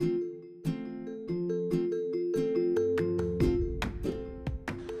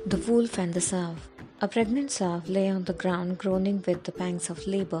The Wolf and the Sow. A pregnant sow lay on the ground groaning with the pangs of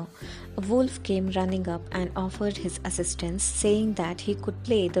labor. A wolf came running up and offered his assistance, saying that he could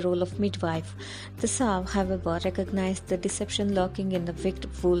play the role of midwife. The sow, however, recognized the deception lurking in the wicked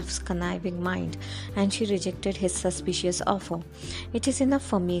wolf's conniving mind, and she rejected his suspicious offer. "It is enough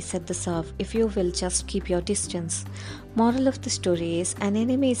for me," said the sow, "if you will just keep your distance." Moral of the story is, an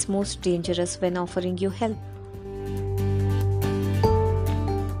enemy is most dangerous when offering you help.